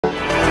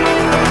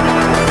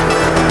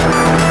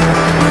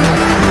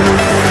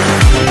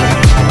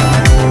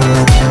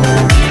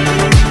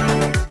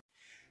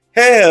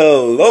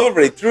Hello,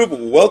 everybody, troop.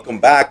 Welcome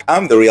back.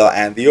 I'm the real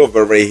Andy of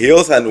Beverly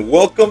Hills, and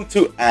welcome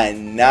to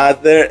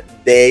another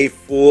day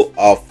full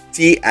of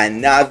tea,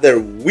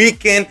 another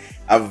weekend,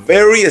 a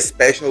very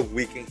special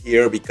weekend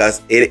here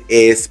because it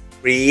is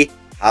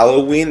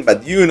pre-Halloween.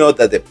 But you know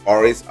that the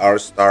parties are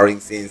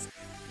starting since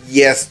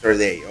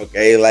yesterday.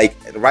 Okay, like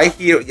right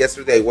here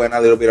yesterday, I went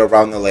a little bit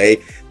around LA.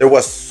 There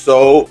was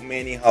so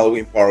many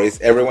Halloween parties.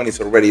 Everyone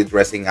is already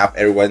dressing up.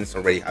 Everyone's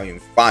already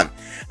having fun.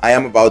 I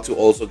am about to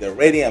also get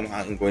ready.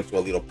 I'm going to a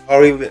little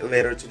party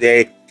later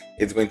today.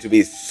 It's going to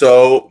be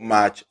so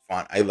much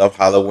fun. I love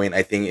Halloween.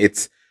 I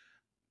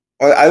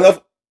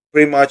love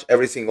pretty much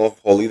every single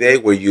holiday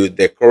where you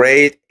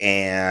decorate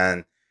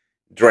and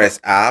dress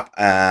up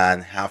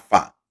and have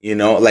fun.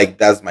 Like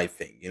that's my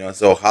thing.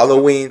 So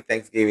Halloween,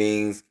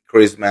 Thanksgiving,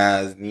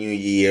 Christmas, New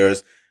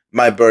Year's,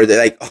 my birthday,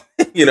 like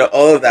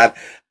all of that.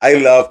 I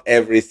love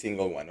every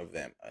single one of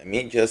them. Let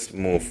me just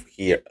move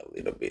here a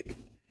little bit.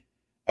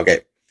 Okay,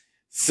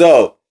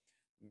 so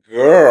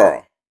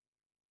girl,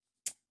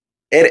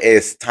 it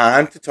is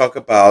time to talk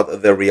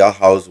about the Real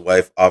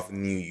Housewife of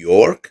New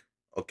York.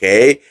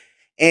 Okay,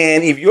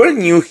 and if you're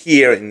new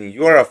here and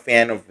you're a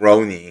fan of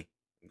rhony,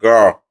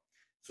 girl,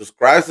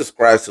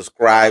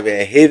 subscribe,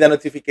 and hit the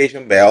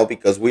notification bell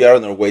because we are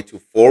on our way to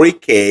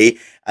 40K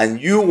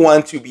and you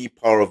want to be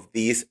part of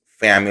this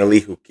family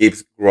who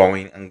keeps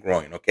growing and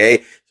growing.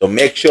 Okay, so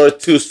make sure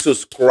to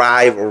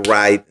subscribe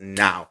right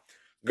now.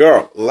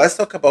 Girl, let's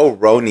talk about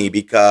rhony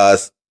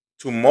because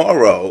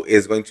tomorrow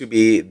is going to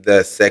be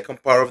the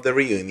second part of the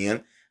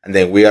reunion, and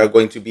then we are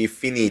going to be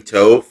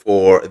finito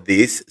for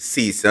this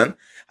season.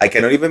 I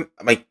cannot even,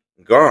 my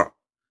girl,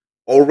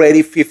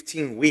 already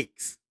 15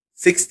 weeks,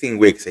 16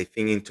 weeks, I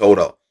think, in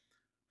total.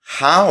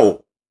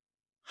 How?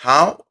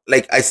 How?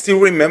 Like, I still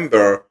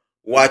remember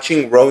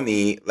watching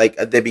rhony, like,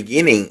 at the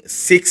beginning,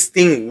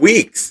 16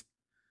 weeks.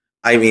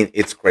 I mean,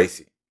 it's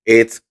crazy.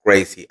 It's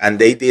crazy. And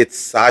they did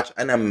such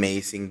an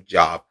amazing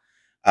job.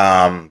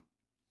 Um,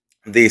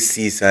 this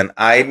season.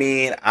 I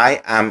mean,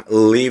 I am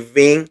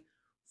living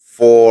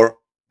for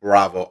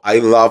Bravo. I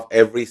love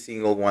every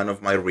single one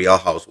of my Real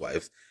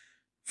Housewives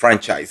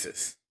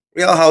franchises.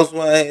 Real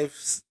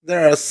Housewives,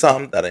 there are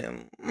some that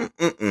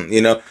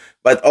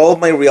but all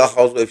my Real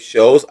Housewives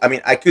shows, I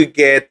mean, I could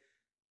get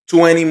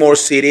 20 more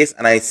cities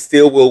and I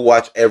still will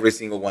watch every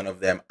single one of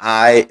them.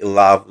 I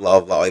love,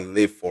 love, love. I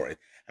live for it.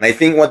 And I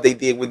think what they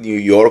did with New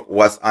York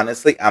was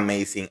honestly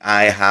amazing.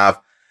 I have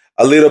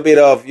a little bit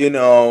of,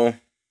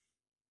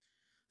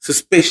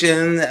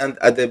 suspicion, and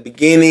at the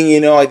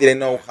beginning, I didn't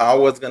know how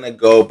it was gonna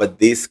go, but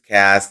this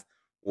cast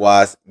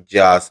was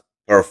just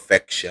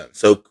perfection.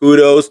 So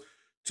kudos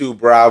to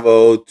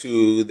Bravo,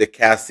 to the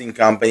casting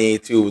company,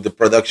 to the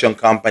production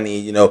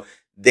company.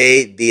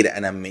 They did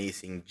an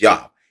amazing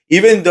job.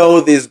 Even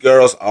though these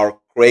girls are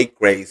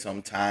cray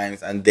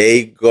sometimes and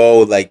they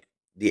go like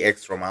the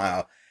extra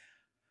mile,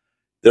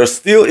 there's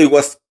still, it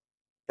was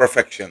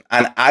perfection.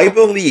 And I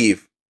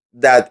believe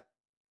that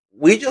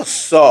we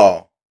just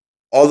saw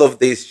all of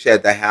this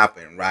shit that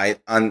happened, right,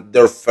 on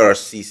their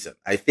first season.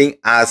 I think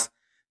as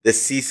the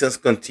seasons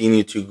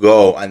continue to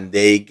go and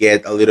they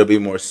get a little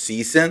bit more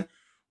seasoned,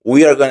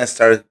 we are gonna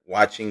start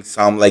watching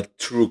some like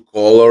true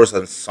colors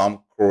and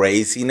some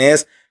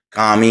craziness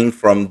coming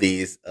from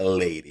these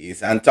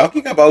ladies. And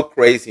talking about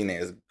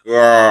craziness,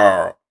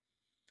 girl,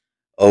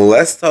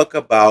 let's talk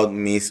about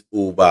Miss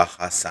Ubah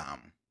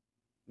Hassan.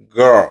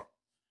 Girl,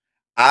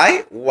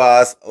 I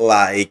was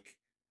like,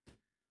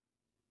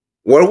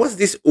 where was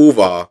this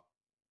Uva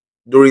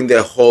during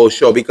the whole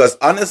show? Because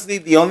honestly,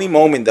 the only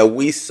moment that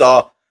we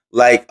saw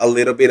like a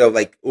little bit of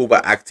like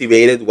Uva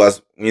activated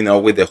was,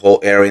 with the whole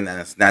airing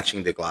and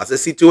snatching the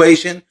glasses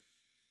situation.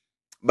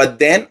 But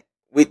then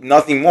with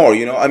nothing more,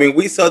 I mean,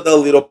 we saw the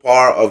little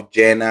part of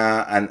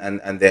Jenna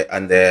and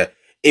the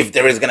if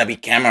there is gonna be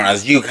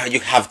cameras, you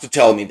have to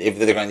tell me if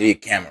there are gonna be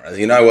cameras.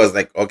 I was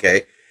like,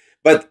 okay,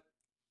 but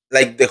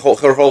like the whole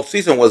her whole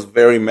season was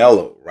very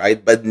mellow,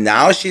 right? But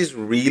now she's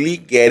really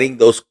getting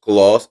those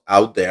claws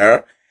out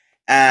there,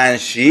 and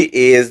she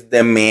is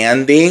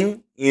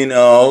demanding.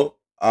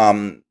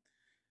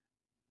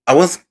 I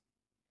was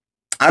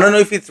I don't know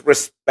if it's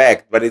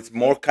respect, but it's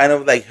more kind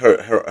of like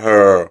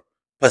her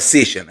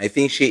position. I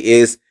think she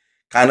is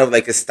kind of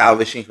like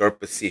establishing her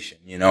position.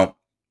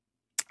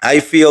 I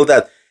feel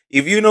that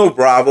if you know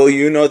Bravo,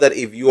 you know that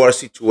if you are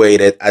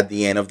situated at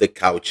the end of the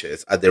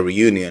couches at the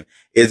reunion,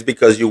 it's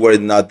because you were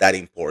not that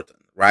important,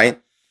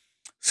 right?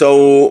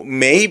 So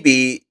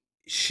maybe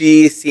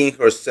she seeing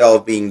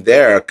herself being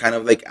there kind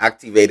of like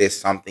activated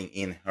something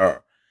in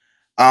her.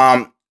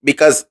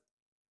 Because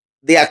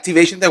the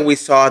activation that we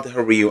saw at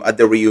at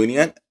the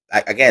reunion,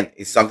 again,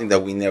 is something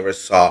that we never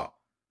saw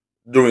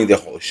during the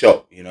whole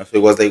show. So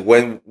it was like,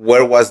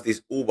 where was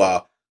this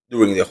Uba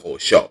during the whole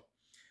show?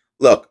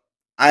 Look,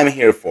 I'm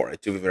here for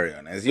it, to be very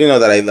honest. You know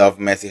that I love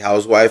messy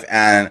housewife,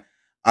 and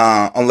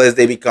unless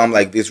they become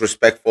like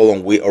disrespectful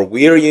and weird,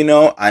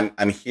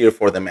 I'm here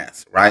for the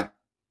mess, right?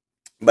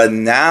 But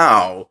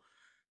now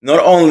Not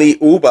only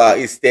Uba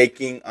is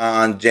taking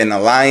on Jenna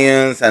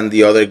Lyons and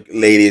the other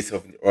ladies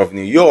of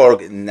New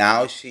York,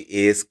 now she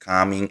is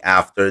coming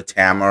after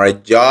Tamara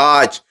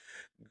Judge.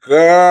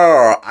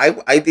 Girl,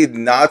 I did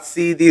not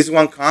see this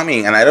one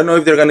coming, and I don't know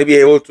if they're going to be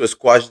able to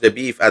squash the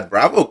beef at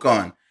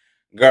BravoCon.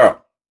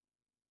 Girl,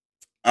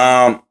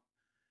 um,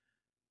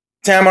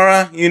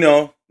 Tamara,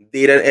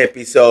 did an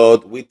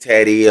episode with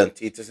Teddy on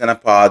Titus and a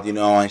Pod,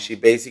 and she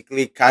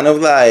basically kind of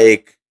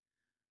like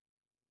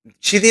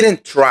she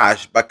didn't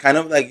trash, but kind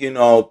of like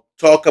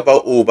talk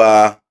about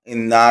Uba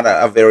in not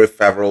a very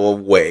favorable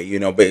way.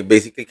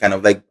 Basically kind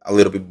of like a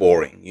little bit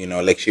boring.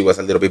 Like she was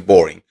a little bit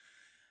boring,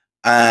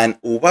 and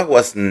Uba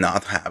was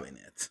not having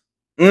it.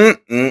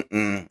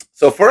 Mm-mm-mm.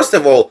 So first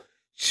of all,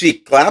 she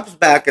claps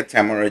back at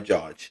Tamara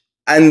Judge,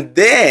 and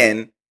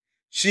then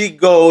she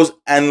goes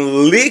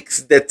and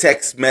leaks the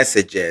text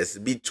messages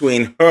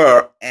between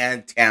her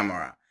and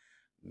Tamara.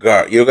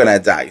 Girl, you're gonna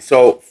die.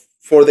 So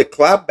for the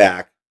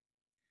clapback,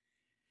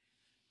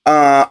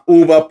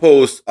 Uba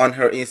posts on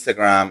her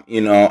Instagram,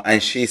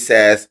 and she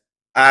says,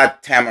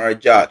 at Tamara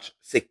Judge,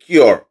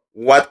 secure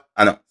what?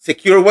 No,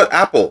 secure what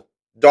Apple,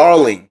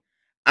 darling.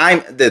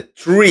 I'm the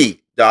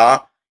tree,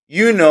 dog.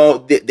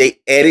 They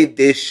edit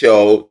this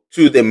show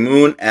to the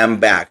moon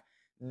and back.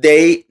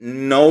 They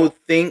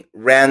nothing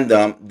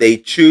random. They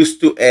choose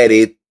to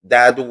edit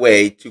that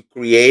way to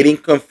creating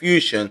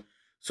confusion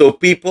so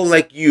people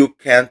like you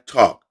can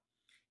talk.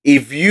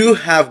 If you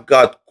have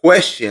got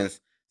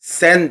questions,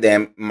 send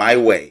them my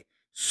way.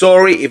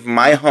 Sorry if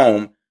my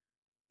home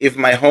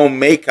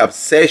makeup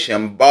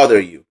session bother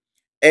you.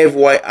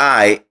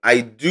 FYI,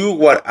 I do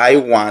what I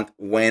want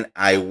when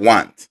I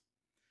want.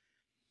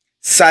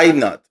 Side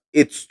note,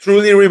 it's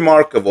truly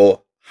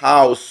remarkable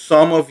how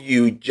some of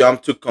you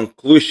jump to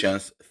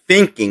conclusions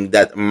thinking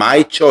that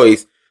my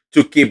choice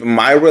to keep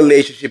my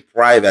relationship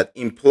private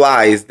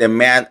implies the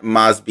man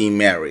must be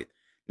married.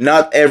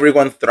 Not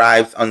everyone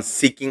thrives on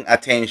seeking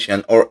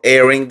attention or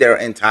airing their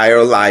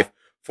entire life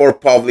for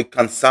public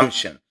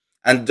consumption.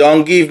 And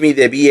don't give me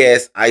the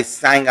BS, I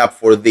signed up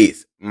for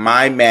this.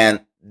 My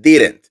man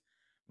didn't.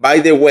 By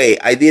the way,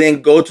 I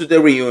didn't go to the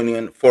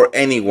reunion for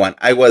anyone.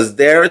 I was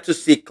there to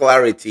seek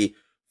clarity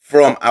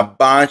from a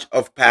bunch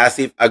of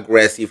passive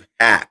aggressive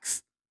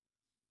hacks.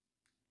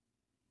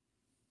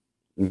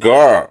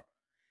 Girl,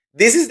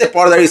 this is the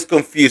part that is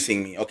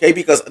confusing me, okay?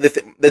 Because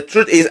the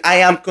truth is, I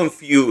am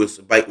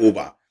confused by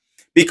Uba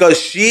because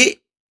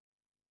she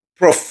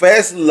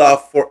professed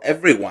love for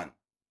everyone.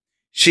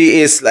 She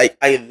is like,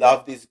 I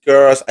love these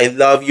girls. I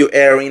love you,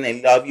 Erin. I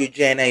love you,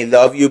 Jen. I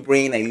love you,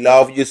 Breen. I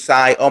love you,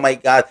 Sai. Oh my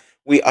God.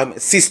 We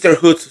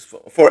sisterhood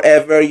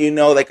forever,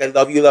 like I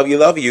love you, love you,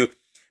 love you.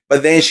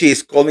 But then she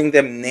is calling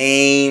them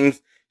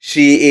names.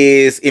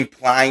 She is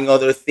implying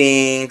other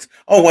things.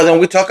 Oh, well, then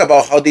we talk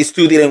about how these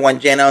two didn't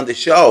want Jenna on the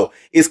show.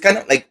 It's kind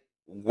of like,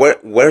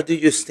 where do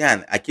you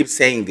stand? I keep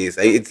saying this.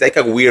 It's like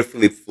a weird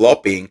flip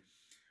flopping,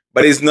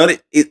 but it's not.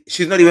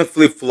 She's not even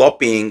flip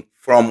flopping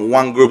from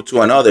one group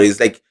to another. It's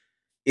like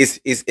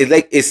it's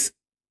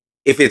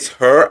if it's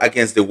her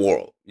against the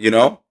world. I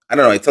don't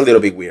know. It's a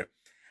little bit weird.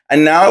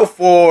 And now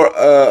for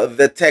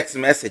the text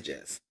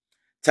messages.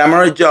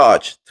 Tamara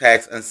Judge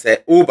texts and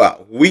said, Uba,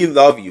 we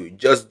love you.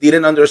 Just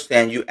didn't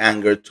understand you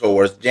anger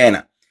towards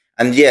Jenna.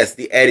 And yes,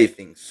 the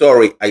editing.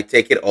 Sorry, I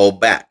take it all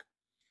back.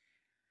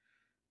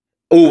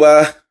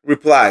 Uba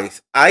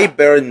replies, I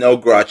bear no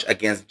grudge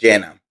against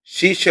Jenna.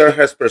 She shared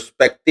her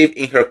perspective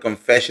in her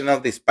confessional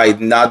despite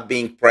not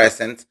being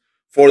present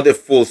for the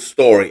full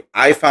story.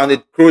 I found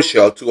it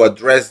crucial to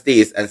address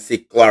this and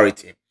seek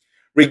clarity.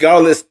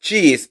 Regardless,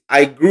 Cheese,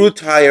 I grew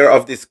tired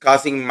of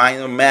discussing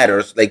minor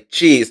matters like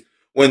Cheese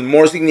when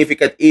more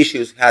significant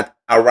issues had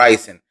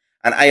arisen,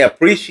 and I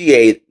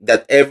appreciate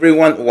that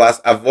everyone was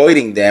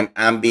avoiding them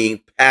and being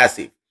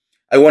passive.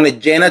 I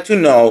wanted Jenna to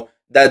know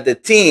that the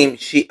team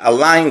she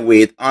aligned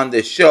with on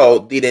the show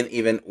didn't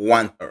even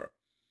want her.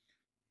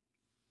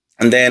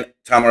 And then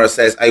Tamara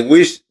says, I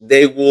wish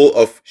they would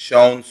have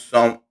shown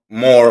some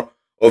more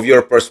of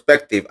your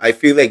perspective. I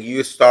feel like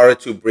you started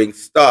to bring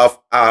stuff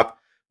up,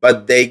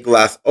 but they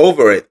glassed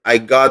over it.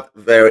 It got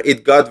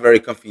very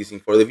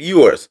confusing for the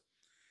viewers.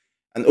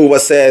 And Uba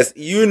says,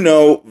 you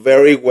know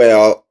very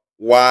well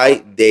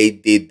why they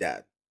did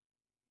that.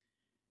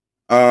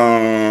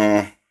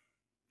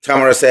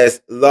 Tamara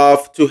says,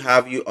 love to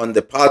have you on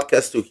the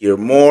podcast to hear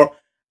more.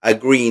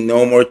 Agree,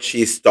 no more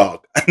cheese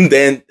talk. And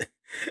then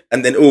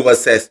Uba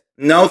says,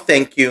 no,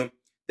 thank you.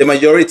 The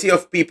majority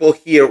of people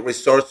here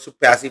resort to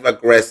passive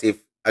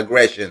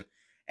aggression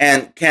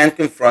and can't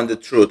confront the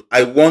truth.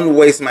 I won't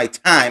waste my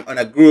time on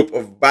a group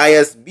of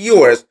biased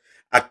viewers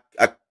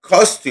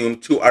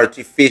accustomed to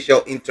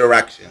artificial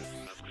interactions.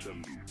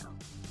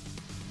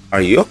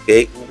 Are you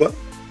okay, Uba?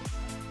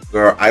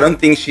 Girl, I don't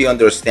think she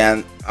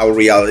understands how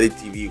reality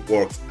TV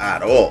works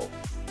at all.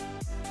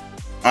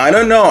 I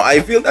don't know.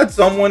 I feel that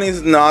someone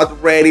is not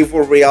ready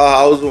for Real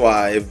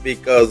Housewife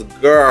because,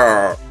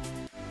 girl,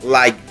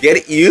 like,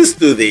 get used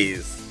to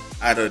this.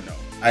 I don't know.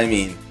 I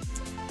mean,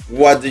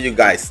 What do you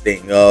guys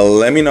think?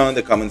 Let me know in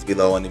the comments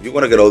below. And if you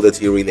want to get all the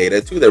tea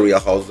related to the Real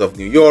Houses of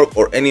New York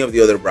or any of the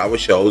other Bravo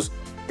shows,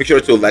 make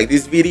sure to like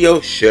this video,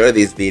 share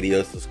this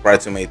video, subscribe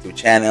to my YouTube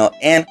channel,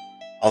 and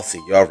I'll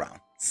see you around.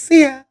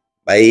 See ya.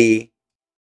 Bye.